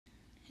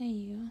Hey,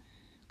 you.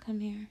 Come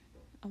here.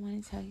 I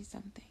want to tell you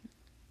something.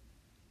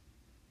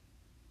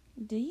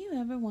 Do you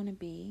ever want to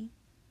be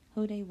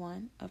who they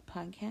want of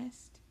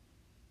podcast?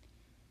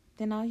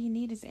 Then all you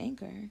need is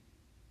Anchor.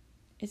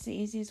 It's the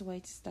easiest way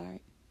to start,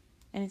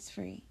 and it's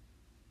free.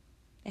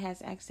 It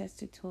has access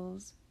to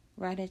tools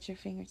right at your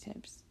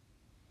fingertips.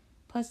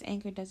 Plus,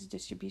 Anchor does the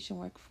distribution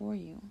work for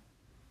you.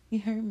 You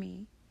heard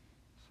me.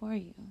 For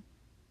you.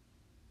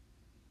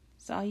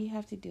 So all you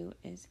have to do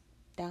is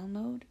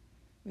download,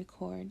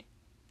 record,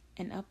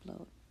 and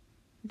upload.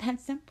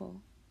 That's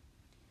simple.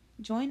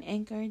 Join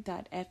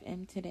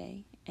Anchor.fm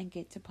today and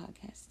get to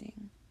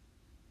podcasting.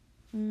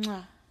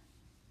 Mwah.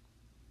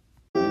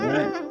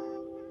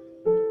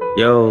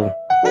 Yo,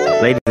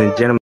 ladies and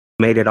gentlemen,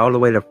 made it all the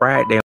way to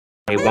Friday on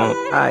They Want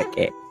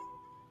Podcast.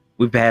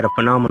 We've had a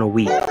phenomenal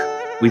week.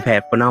 We've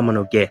had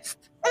phenomenal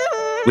guests.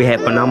 We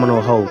had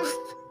phenomenal hosts.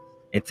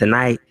 And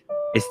tonight,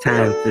 it's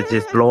time to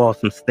just blow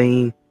off some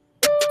steam,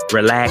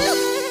 relax,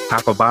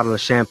 pop a bottle of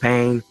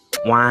champagne,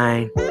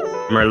 wine,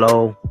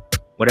 Merlot,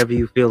 whatever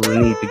you feel the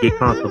need to get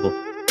comfortable.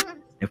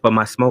 And for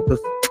my smokers,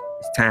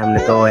 it's time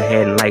to go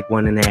ahead and light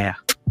one in the air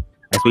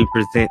as we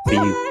present to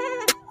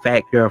you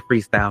Fat Girl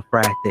Freestyle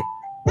Friday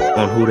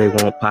on Who They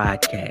Want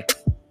Podcast.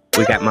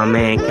 We got my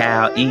man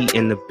Kyle E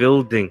in the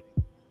building.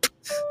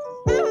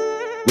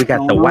 We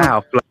got the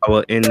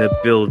Wildflower in the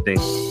building.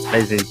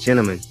 Ladies and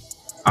gentlemen,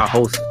 our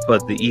host for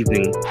the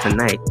evening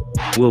tonight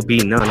will be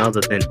none other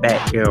than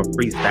Fat Girl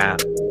Freestyle,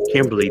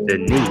 Kimberly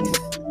Denise.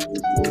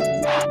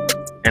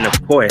 And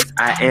of course,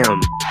 I am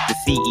the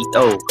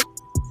CEO,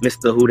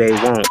 Mr. Who They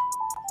Want,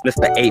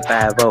 Mr.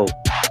 850,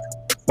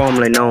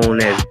 formerly known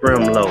as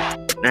Brimlow.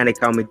 Now they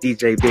call me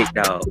DJ Big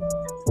Dog.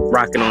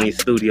 Rocking on your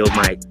studio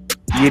mic.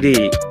 You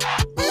dig?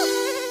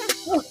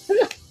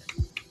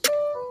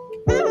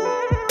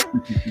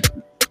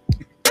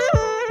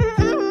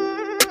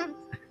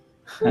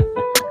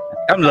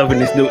 I'm loving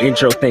this new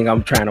intro thing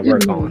I'm trying to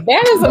work on.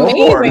 That is amazing.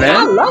 Go for it, man.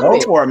 I love Go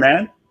it. for it,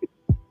 man.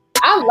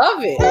 I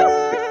love it.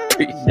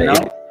 You know?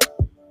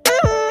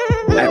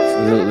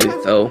 Absolutely.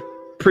 So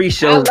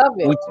pre-show, I love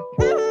it.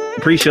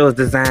 Pre-show is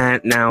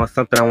designed now. It's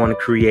something I want to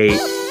create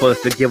for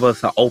us to give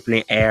us an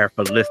opening air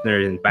for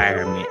listener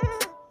environments.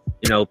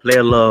 You know, play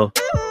a little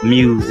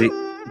music,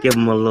 give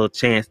them a little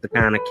chance to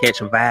kind of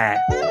catch a vibe.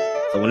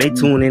 So when they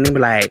tune in, they be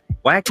like,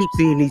 why I keep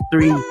seeing these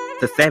 3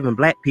 to 7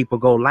 black people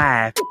go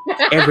live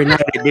every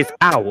night at this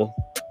hour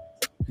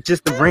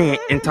just to rant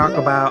and talk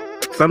about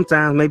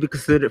sometimes maybe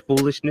considered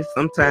foolishness,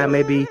 sometimes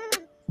maybe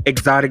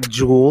exotic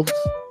jewels.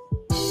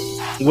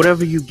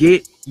 Whatever you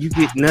get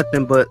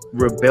nothing but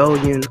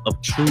rebellion of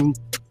truth,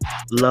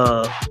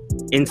 love,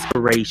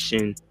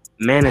 inspiration,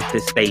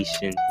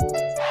 manifestation,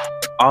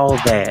 all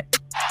that.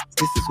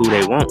 This is Who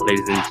They Want,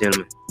 ladies and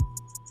gentlemen.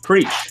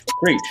 Preach.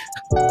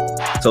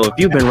 So if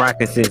you've been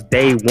rocking since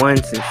day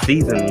one, since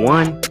season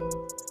 1,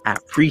 I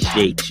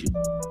appreciate you.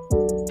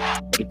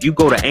 If you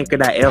go to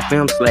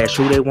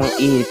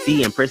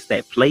anchor.fm/whotheywantENT and press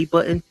that play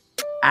button,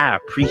 I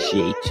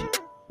appreciate you.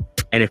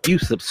 And if you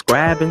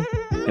subscribing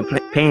and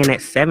paying that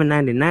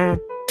 $7.99,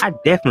 I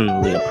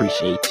definitely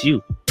appreciate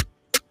you.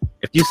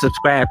 If you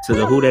subscribe to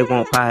the Who They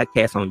Want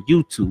podcast on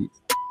YouTube,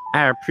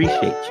 I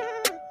appreciate you.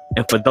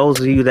 And for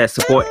those of you that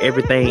support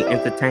Everything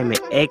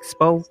Entertainment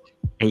Expo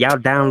and y'all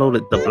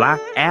downloaded the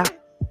Block app,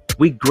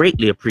 we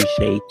greatly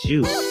appreciate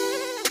you.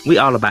 We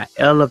all about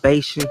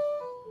elevation,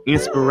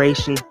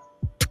 inspiration,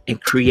 and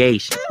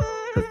creation.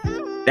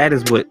 That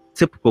is what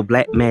typical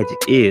black magic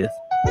is.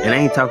 And I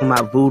ain't talking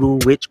about voodoo,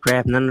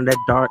 witchcraft, none of that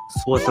dark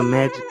sorts of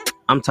magic.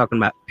 I'm talking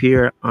about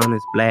pure,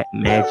 honest black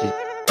magic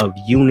of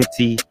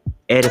unity,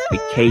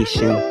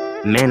 edification,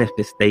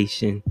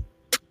 manifestation,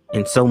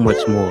 and so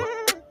much more.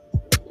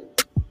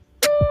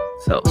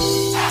 So,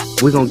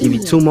 we're going to give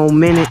you 2 more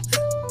minutes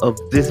of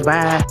this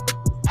vibe,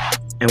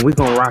 and we're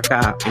going to rock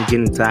out and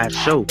get into our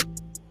show,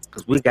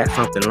 because we got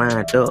something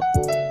lined up.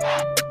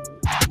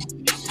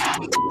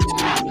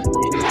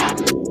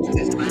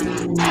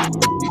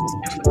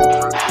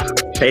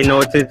 Pay no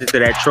attention to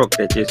that truck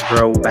that just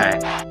drove by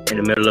in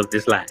the middle of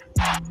this line.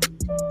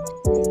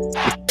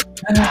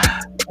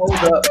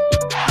 Hold up.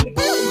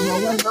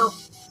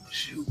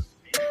 Shoot.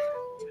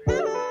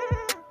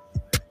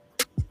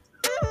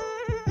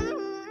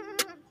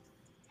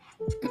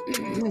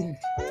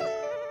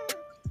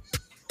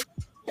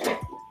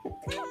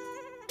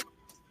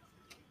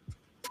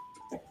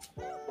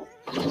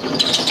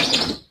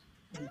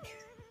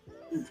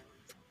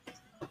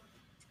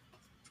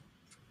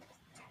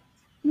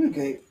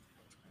 Okay.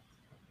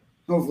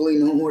 Hopefully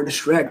no more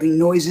distracting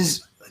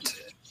noises.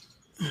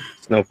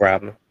 It's no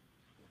problem.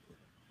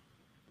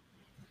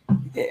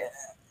 Yeah.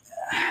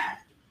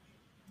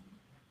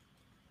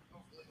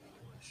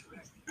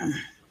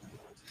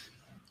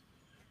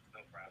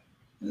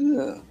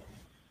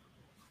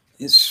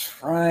 It's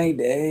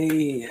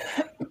Friday.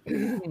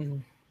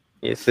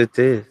 Yes, it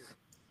is.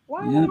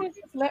 Why won't it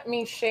just let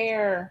me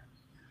share?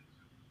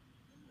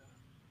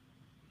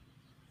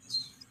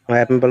 What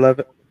happened,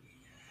 beloved?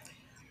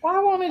 Why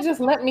won't it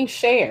just let me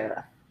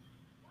share?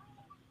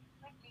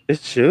 It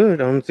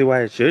should. I don't see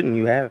why it shouldn't.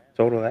 You have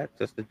total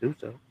access to do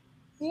so.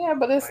 Yeah,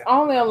 but it's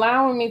only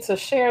allowing me to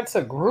share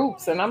to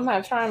groups, and I'm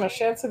not trying to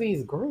share to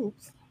these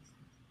groups.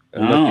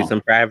 There must be some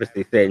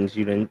privacy settings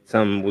you didn't.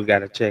 Some we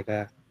gotta check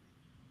out.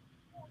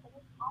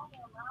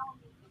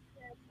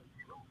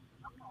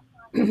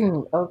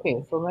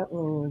 Okay, so let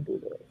me do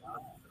this.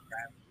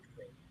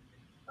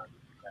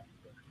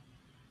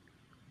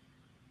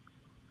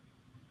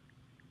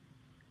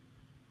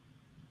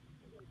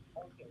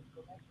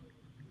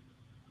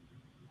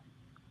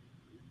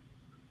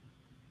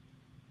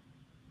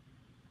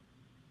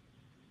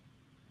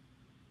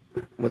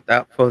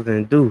 Without further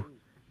ado,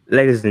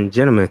 ladies and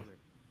gentlemen,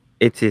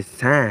 it is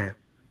time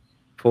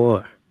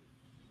for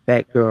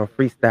Fat Girl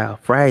Freestyle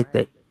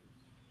Friday.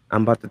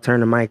 I'm about to turn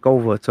the mic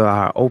over to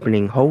our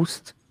opening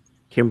host,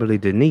 Kimberly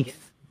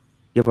Denise.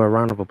 Give her a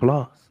round of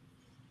applause.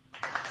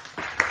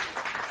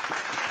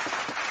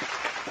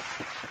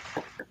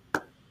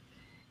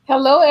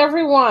 Hello,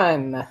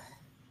 everyone.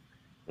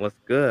 What's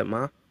good,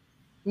 Ma?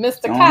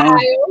 Mr.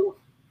 Kyle.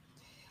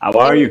 How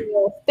are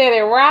you? Steady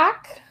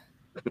Rock.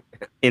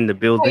 In the How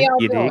building.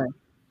 y'all You did. doing?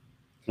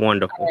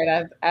 Wonderful. All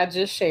right, I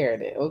just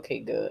shared it. Okay,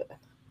 good.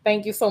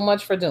 Thank you so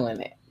much for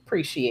doing it.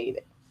 Appreciate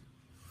it.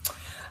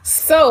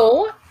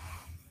 So,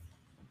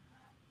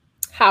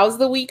 how's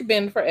the week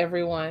been for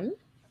everyone?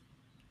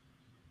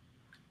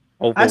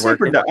 I say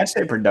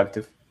Overworking.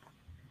 productive.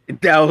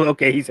 Oh,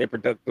 okay, he said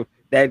productive.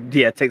 That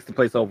takes the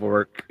place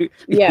overwork.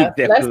 Yeah,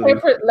 Definitely.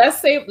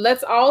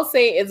 let's all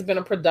say it's been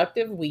a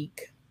productive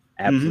week.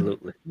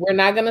 Absolutely. We're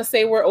not going to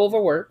say we're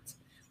overworked.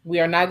 We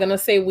are not going to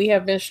say we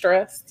have been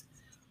stressed.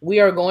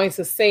 We are going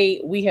to say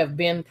we have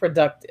been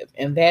productive.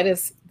 And that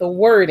is the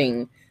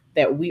wording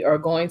that we are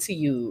going to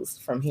use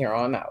from here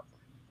on out.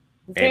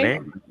 Okay?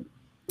 Amen.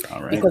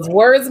 All right. Because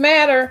words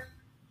matter.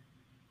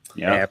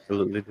 Yeah.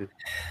 Absolutely.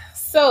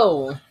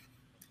 So,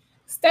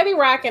 Steady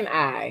Rock and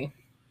I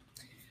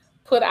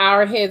put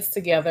our heads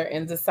together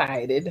and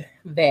decided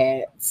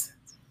that,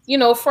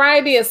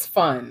 Friday is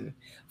fun.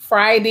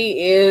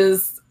 Friday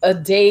is a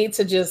day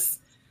to just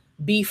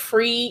be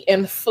free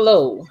and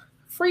flow,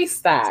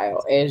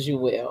 freestyle, as you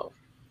will.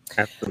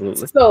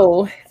 Absolutely.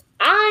 So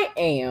I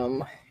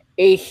am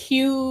a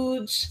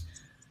huge,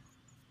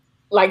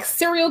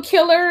 serial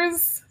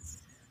killers,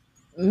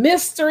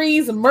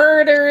 mysteries,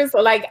 murders.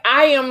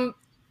 I'm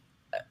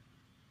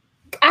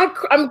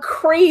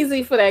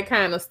crazy for that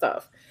kind of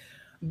stuff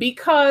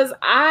because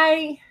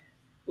I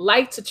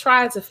like to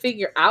try to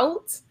figure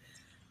out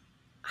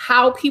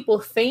how people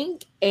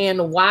think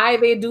and why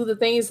they do the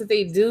things that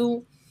they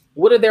do.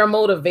 What are their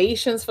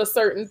motivations for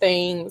certain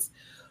things?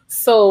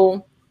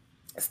 So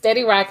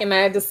Steady Rock and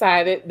I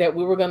decided that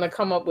we were going to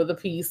come up with a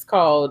piece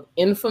called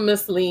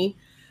Infamously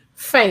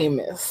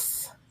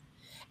Famous.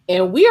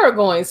 And we are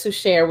going to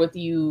share with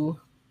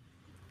you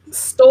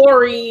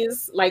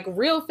stories, like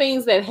real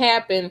things that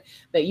happen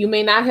that you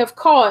may not have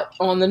caught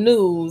on the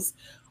news,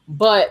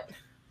 but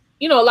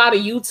a lot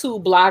of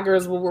YouTube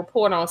bloggers will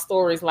report on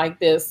stories like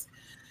this.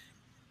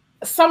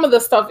 Some of the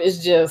stuff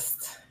is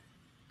just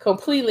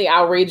completely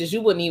outrageous.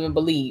 You wouldn't even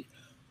believe,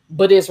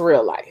 but it's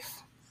real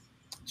life.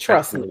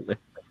 Trust Absolutely. me.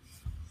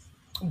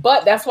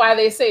 But that's why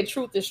they say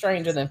truth is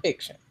stranger than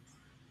fiction.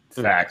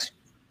 Facts.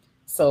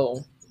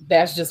 So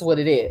that's just what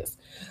it is.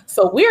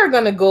 So we are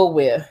going to go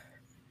with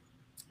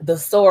the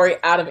story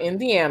out of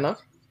Indiana.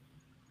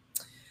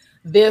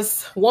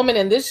 This woman,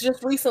 and this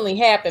just recently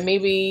happened,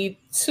 maybe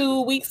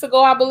 2 weeks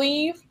ago, I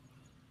believe.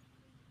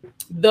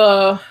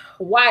 The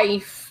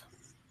wife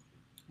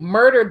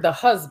murdered the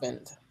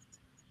husband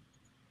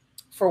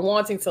for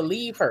wanting to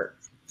leave her.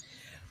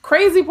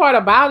 Crazy part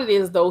about it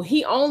is, though,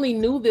 he only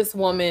knew this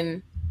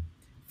woman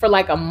for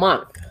like a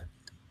month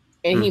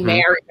and he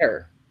married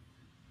her.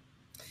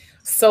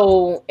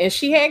 So, and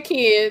she had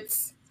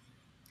kids.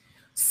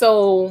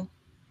 So,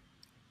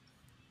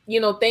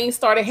 things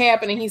started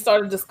happening. He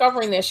started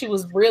discovering that she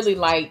was really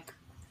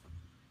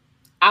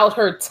out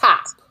her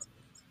top.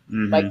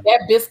 Like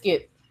that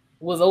biscuit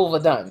was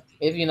overdone,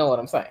 if you know what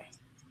I'm saying.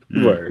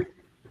 Word.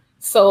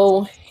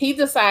 So he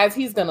decides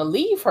he's going to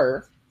leave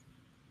her.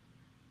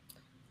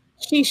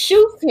 She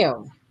shoots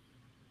him.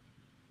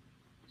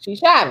 She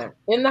shot him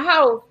in the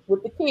house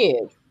with the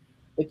kids.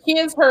 The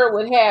kids heard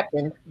what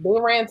happened.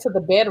 They ran to the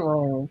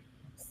bedroom,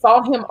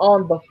 saw him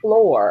on the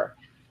floor,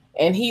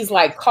 and he's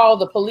like, call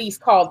the police,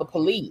 call the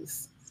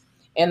police.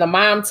 And the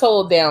mom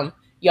told them,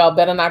 y'all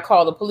better not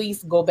call the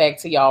police, go back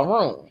to y'all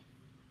room.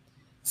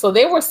 So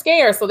they were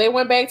scared, so they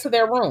went back to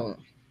their room.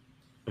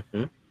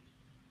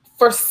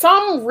 For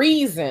some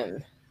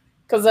reason,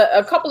 because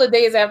a couple of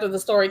days after the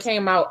story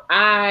came out,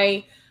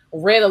 I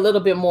read a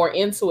little bit more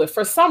into it.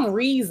 For some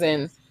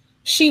reason,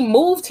 she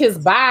moved his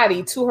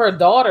body to her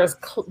daughter's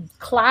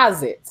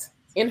closet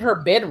in her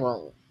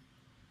bedroom.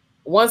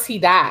 Once he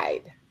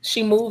died,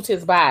 she moved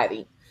his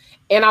body.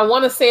 And I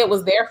want to say it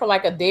was there for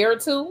like a day or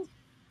two.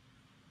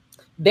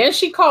 Then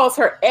she calls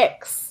her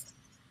ex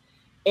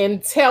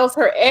and tells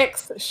her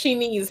ex she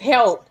needs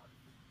help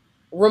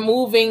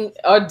removing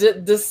or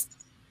getting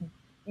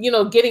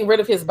rid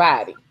of his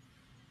body.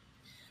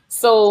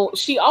 So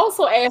she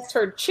also asked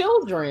her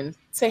children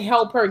to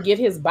help her get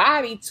his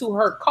body to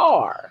her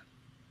car.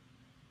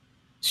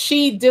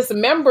 She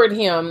dismembered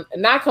him,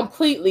 not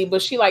completely,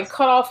 but she like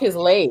cut off his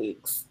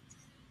legs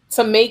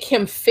to make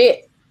him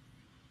fit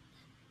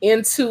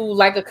into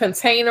like a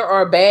container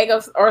or a bag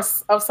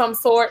of some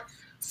sort,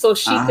 so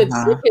she could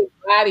get his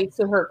body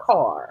to her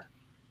car.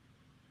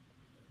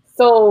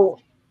 So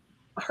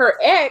her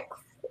ex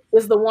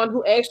is the one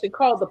who actually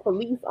called the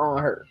police on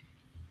her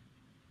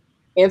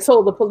and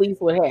told the police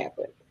what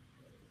happened.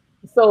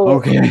 So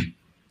okay,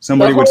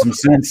 somebody with some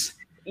sense.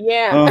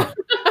 Yeah.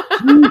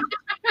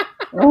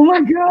 Oh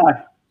my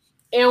God.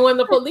 And when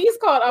the police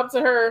called up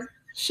to her,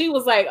 she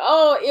was like,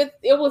 oh,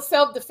 it was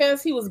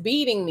self-defense. He was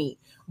beating me.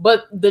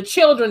 But the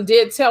children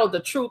did tell the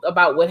truth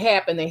about what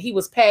happened, and he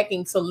was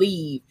packing to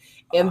leave.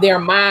 And their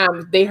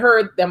mom, they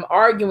heard them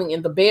arguing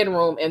in the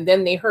bedroom, and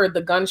then they heard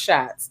the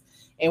gunshots.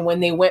 And when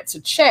they went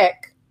to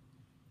check,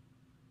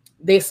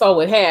 they saw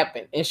what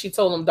happened. And she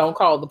told them, don't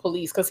call the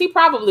police, because he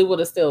probably would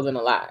have still been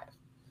alive.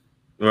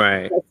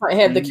 Right.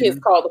 Had the kids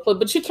called the police.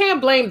 But you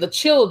can't blame the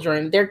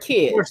children. They're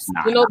kids.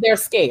 You know, they're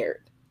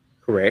scared.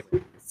 Correct.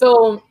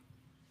 So,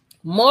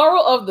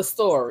 moral of the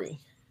story.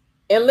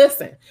 And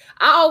listen,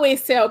 I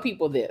always tell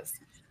people this.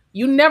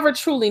 You never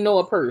truly know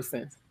a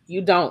person.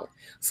 You don't.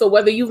 So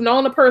whether you've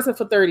known a person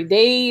for 30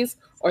 days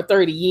or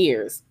 30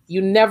 years,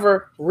 you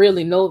never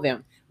really know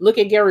them. Look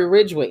at Gary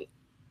Ridgway,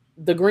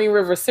 the Green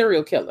River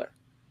serial killer.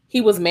 He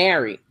was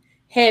married,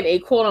 had a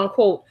quote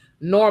unquote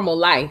normal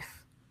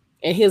life,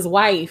 and his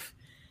wife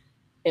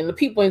and the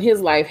people in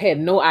his life had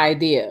no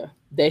idea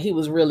that he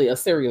was really a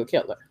serial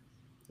killer.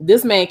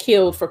 This man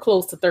killed for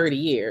close to 30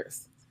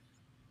 years.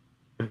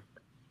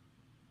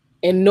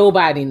 And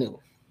nobody knew.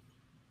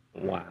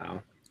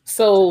 Wow.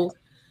 So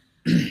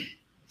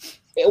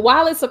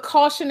while it's a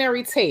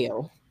cautionary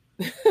tale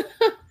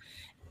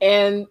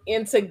and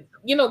into,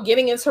 you know,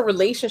 getting into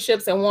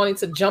relationships and wanting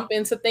to jump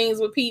into things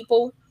with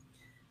people,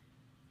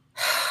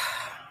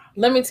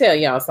 let me tell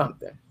y'all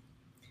something.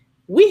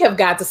 We have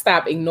got to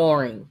stop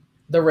ignoring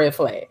the red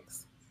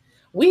flags.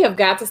 We have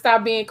got to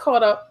stop being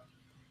caught up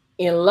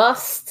in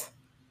lust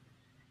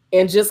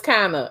and just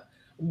kind of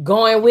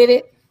going with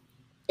it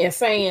and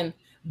saying,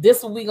 this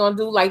is what we gonna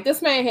do. Like,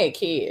 this man had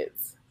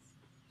kids.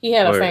 He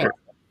had a family.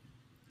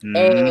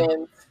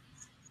 And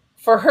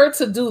for her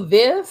to do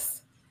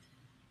this,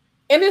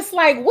 and it's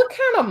like, what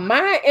kind of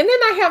mind? And then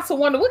I have to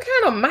wonder, what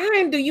kind of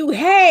mind do you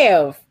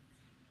have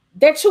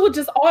that you would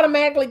just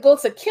automatically go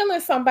to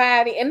killing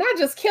somebody, and not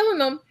just killing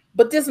them,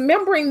 but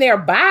dismembering their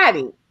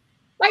body?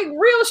 Like,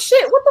 real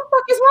shit. What the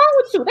fuck is wrong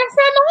with you? That's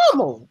not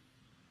normal.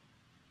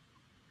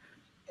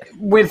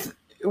 With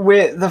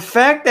the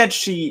fact that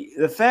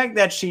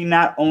she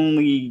not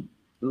only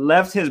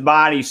left his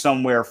body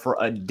somewhere for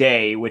a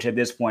day, which at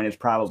this point is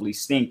probably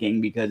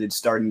stinking because it's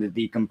starting to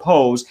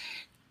decompose,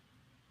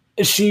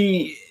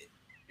 she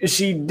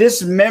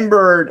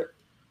dismembered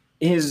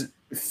his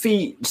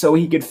feet so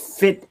he could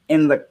fit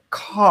in the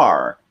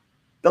car.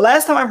 The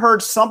last time I've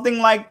heard something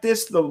like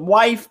this, the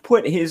wife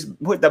put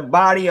the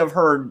body of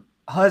her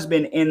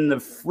husband in the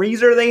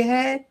freezer they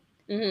had.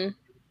 Mm-hmm.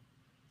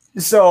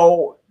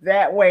 So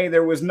that way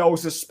there was no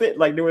suspicion.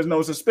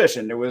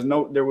 There was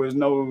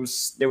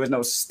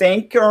no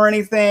stink or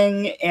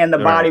anything, and the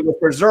body was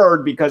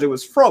preserved because it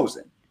was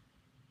frozen.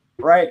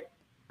 Right.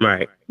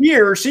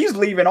 Here she's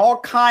leaving all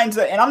kinds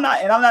of, and I'm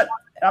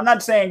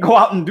not saying go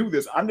out and do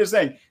this. I'm just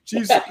saying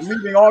she's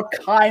leaving all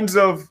kinds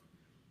of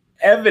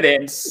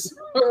evidence.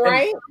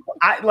 Right.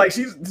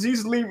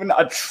 She's leaving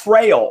a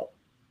trail.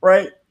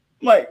 Right.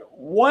 Like,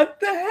 what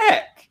the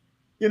heck?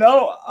 You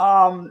know?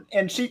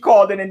 And she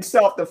called it in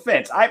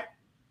self-defense.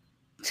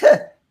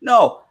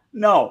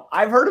 No.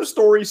 I've heard of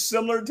stories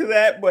similar to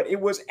that, but it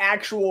was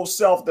actual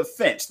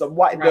self-defense.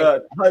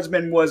 The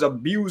husband was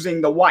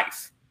abusing the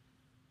wife.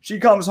 She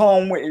comes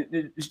home.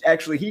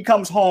 He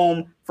comes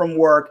home from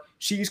work.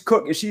 She's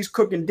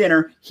cooking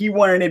dinner. He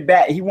wanted it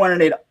back. He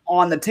wanted it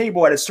on the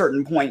table at a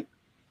certain point,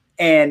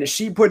 and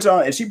she puts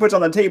on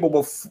the table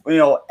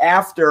before,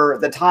 after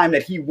the time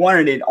that he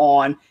wanted it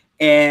on,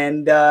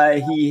 and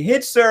he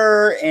hits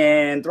her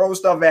and throws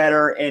stuff at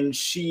her, and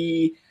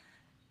she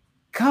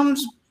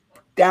comes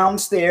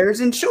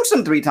downstairs and shoots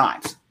him 3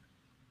 times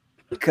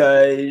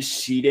because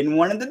she didn't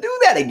want him to do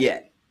that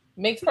again.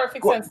 Makes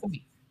perfect sense to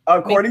me.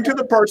 According to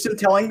the person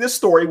telling this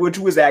story, which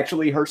was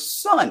actually her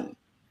son.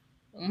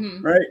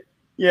 Mm-hmm. Right?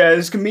 Yeah,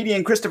 this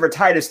comedian Christopher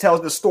Titus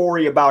tells the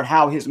story about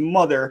how his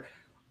mother,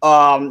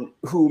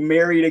 who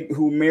married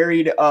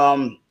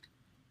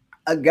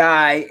a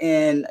guy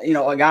in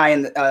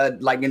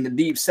the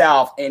deep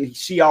South, and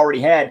she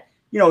already had,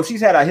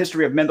 she's had a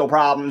history of mental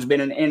problems,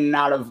 been in and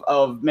out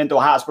of mental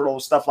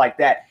hospitals, stuff like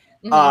that.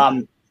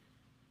 Mm-hmm.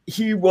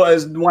 He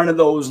was one of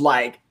those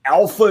like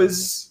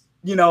alphas,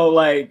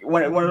 like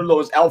one of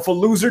those alpha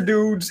loser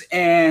dudes,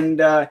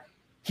 and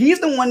he's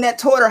the one that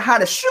taught her how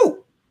to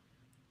shoot.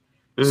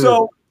 Mm-hmm.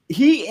 So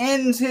he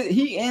ends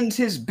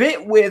his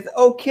bit with,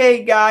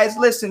 "Okay, guys,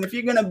 listen. If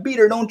you're gonna beat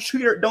her, don't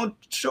shoot her. Don't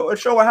show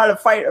her how to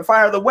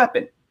fire the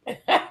weapon."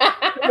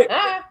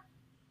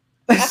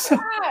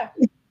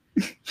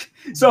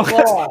 So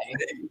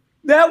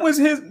that was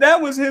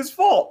his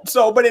fault.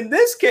 So, but in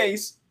this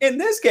case,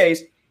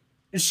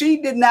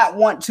 she did not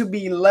want to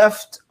be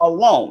left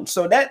alone.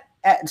 So that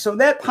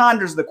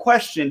ponders the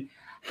question: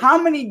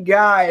 how many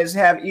guys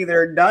have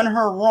either done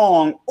her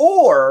wrong,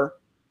 or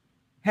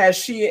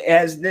has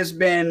this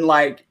been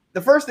like,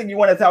 the first thing you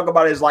want to talk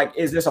about is like,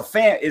 is this a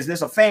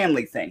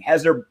family thing?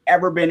 Has there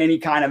ever been any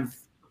kind of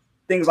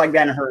things like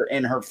that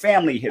in her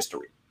family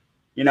history?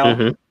 You know,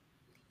 Mm-hmm.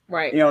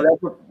 Right. you know,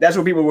 that's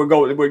what people would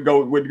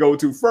go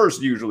to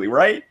first usually,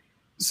 right?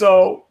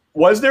 So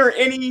was there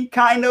any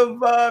kind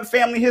of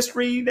family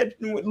history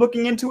that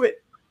looking into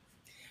it?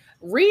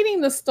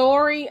 Reading the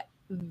story,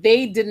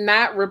 they did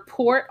not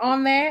report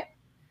on that.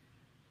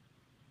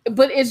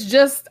 But it's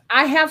just,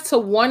 I have to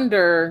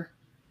wonder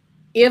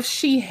if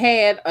she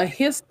had a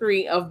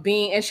history of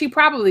being, and she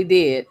probably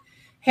did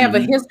have a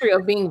history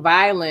of being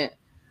violent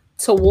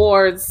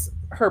towards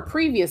her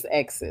previous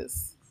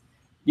exes.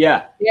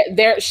 Yeah.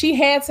 She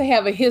had to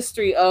have a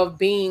history of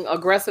being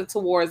aggressive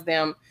towards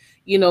them,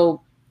 you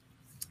know,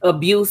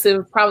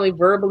 abusive, probably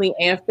verbally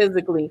and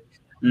physically.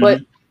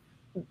 But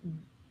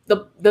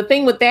the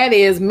thing with that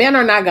is, men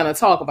are not going to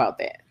talk about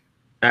that.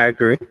 I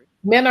agree.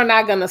 Men are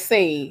not going to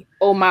say,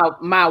 oh,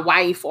 my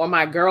wife or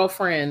my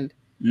girlfriend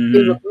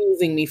is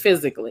abusing me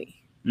physically.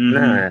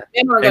 Nah.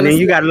 And then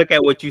you got to look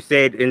at what you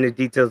said in the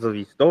details of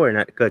your story,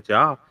 not to cut you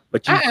off.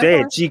 But you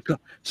said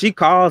she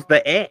calls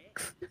the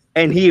ex,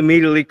 and he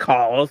immediately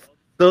calls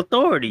the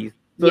authorities.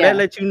 So that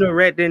lets you know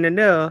right then and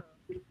there,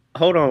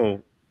 hold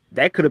on,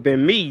 that could have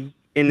been me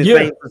in the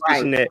same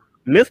position that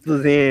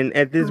Mister's in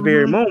at this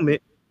very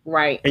moment.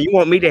 Right. And you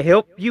want me to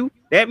help you?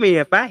 That means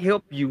if I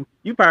help you,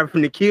 you probably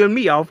going to kill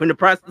me off in the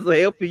process of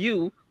helping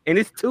you. And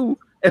it's 2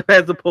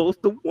 as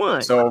opposed to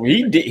 1. So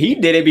he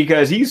did it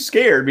because he's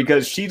scared,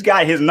 because she's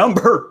got his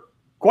number.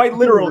 Quite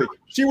literally.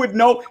 She would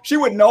know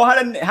how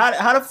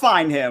to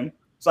find him.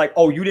 It's like,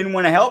 oh, you didn't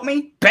want to help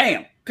me?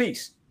 Bam,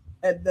 peace.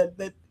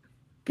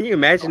 Can you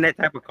imagine that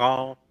type of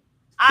call?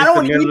 I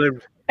don't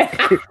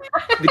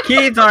the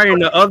kids are in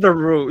the other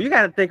room. You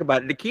got to think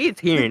about it. The kids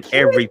hearing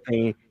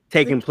everything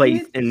taking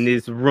place in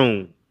this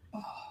room.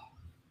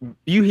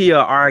 You hear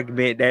an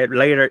argument that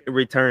later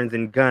returns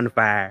in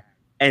gunfire,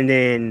 and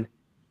then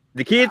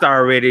the kids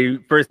already,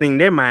 first thing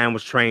their mind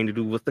was trained to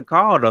do was to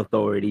call the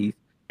authorities.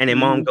 And then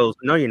mom goes,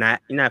 no, you're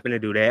not going to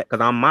do that,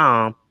 because I'm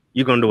mom.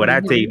 You're going to do what I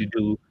tell you to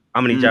do.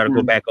 I'm going to need y'all to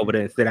go back over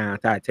there and sit down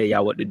until I tell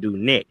y'all what to do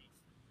next.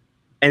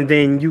 And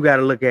then you got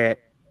to look at,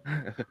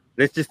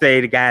 let's just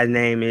say the guy's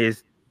name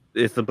it's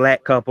a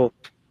black couple.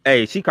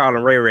 Hey, she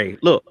calling Ray Ray.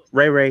 Look,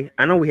 Ray Ray,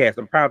 I know we had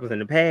some problems in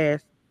the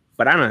past,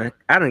 but I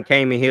done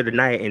came in here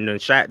tonight and done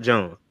shot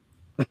John.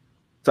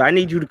 So I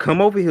need you to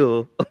come over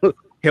here,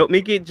 help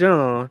me get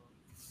John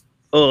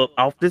up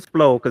off this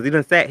floor, because he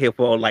done sat here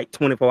for like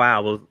 24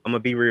 hours. I'm gonna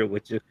be real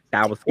with you.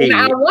 I was scared. And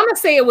I want to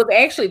say it was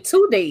actually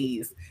 2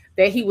 days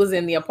that he was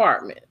in the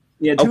apartment.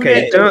 Yeah.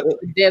 Okay. John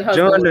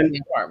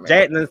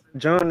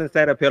John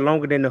sat up here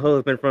longer than the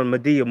husband from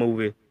Madea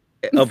movie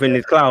up in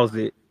his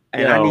closet.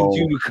 And I need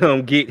you to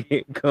come get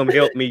him, come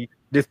help me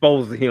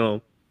dispose of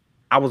him.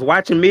 I was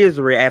watching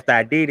Misery after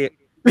I did it.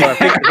 So I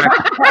figured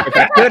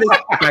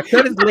if I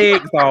cut his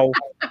legs off,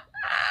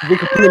 we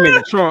could put him in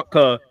the trunk,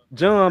 because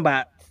John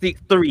about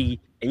 6'3",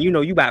 and you know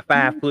you about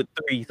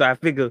 5'3", so I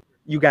figure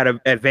you got an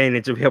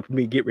advantage of helping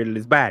me get rid of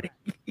his body.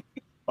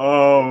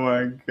 Oh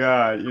my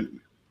God.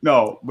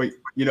 No, but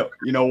you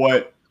know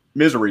what?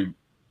 Misery,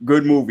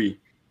 good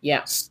movie.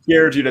 Yeah.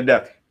 Scared you to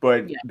death.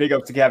 But big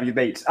ups to Kathy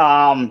Bates.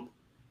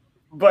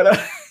 But I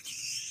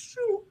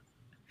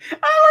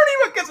don't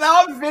even, because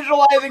now I'm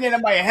visualizing it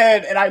in my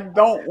head, and I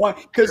don't want,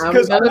 because